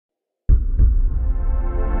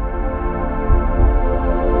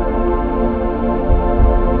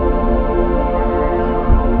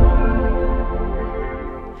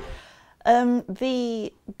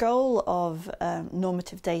The goal of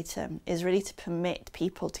normative data is really to permit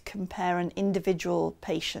people to compare an individual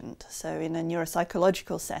patient, so in a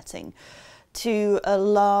neuropsychological setting, to a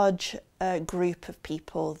large group of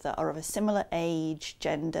people that are of a similar age,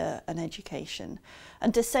 gender and education,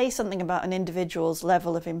 and to say something about an individual's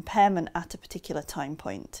level of impairment at a particular time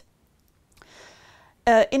point.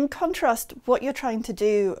 In contrast, what you're trying to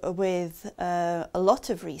do with a lot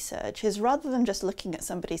of research is, rather than just looking at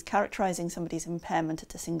characterizing somebody's impairment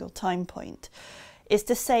at a single time point, is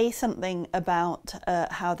to say something about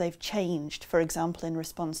how they've changed, for example, in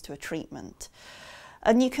response to a treatment.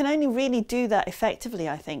 And you can only really do that effectively,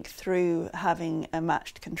 I think, through having a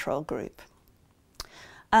matched control group.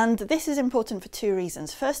 And this is important for two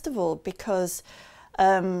reasons. First of all, because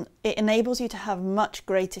it enables you to have much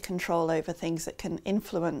greater control over things that can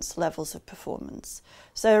influence levels of performance.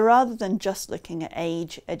 So rather than just looking at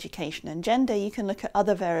age, education and gender, you can look at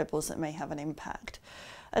other variables that may have an impact.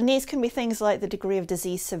 And these can be things like the degree of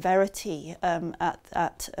disease severity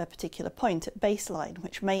at a particular point at baseline,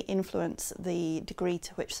 which may influence the degree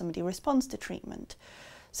to which somebody responds to treatment.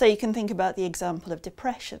 So you can think about the example of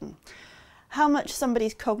depression. How much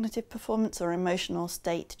somebody's cognitive performance or emotional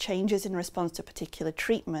state changes in response to a particular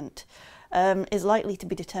treatment is likely to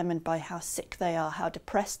be determined by how sick they are, how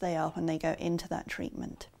depressed they are when they go into that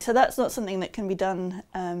treatment. So that's not something that can be done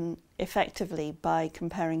effectively by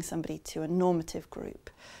comparing somebody to a normative group,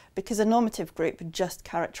 because a normative group just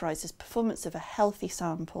characterizes performance of a healthy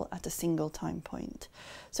sample at a single time point.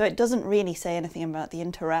 So it doesn't really say anything about the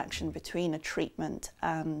interaction between a treatment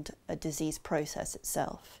and a disease process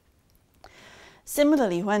itself.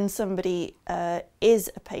 Similarly, when somebody is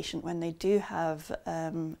a patient, when they do have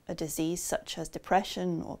a disease such as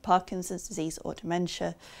depression or Parkinson's disease or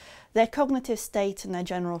dementia, their cognitive state and their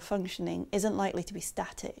general functioning isn't likely to be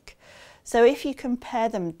static. So if you compare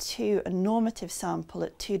them to a normative sample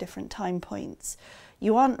at two different time points,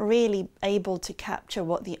 you aren't really able to capture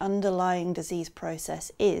what the underlying disease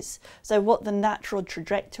process is, so what the natural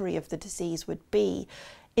trajectory of the disease would be,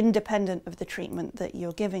 independent of the treatment that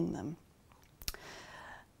you're giving them.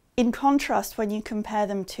 In contrast, when you compare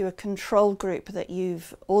them to a control group that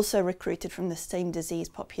you've also recruited from the same disease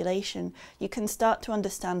population, you can start to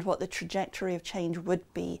understand what the trajectory of change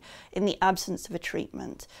would be in the absence of a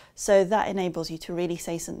treatment. So that enables you to really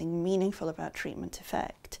say something meaningful about treatment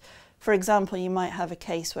effect. For example, you might have a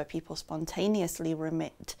case where people spontaneously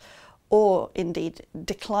remit or indeed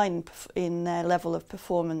decline in their level of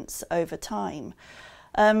performance over time.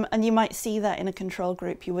 And you might see that in a control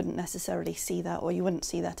group. You wouldn't necessarily see that, or you wouldn't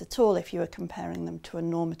see that at all if you were comparing them to a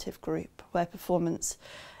normative group where performance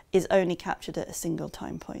is only captured at a single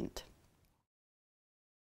time point.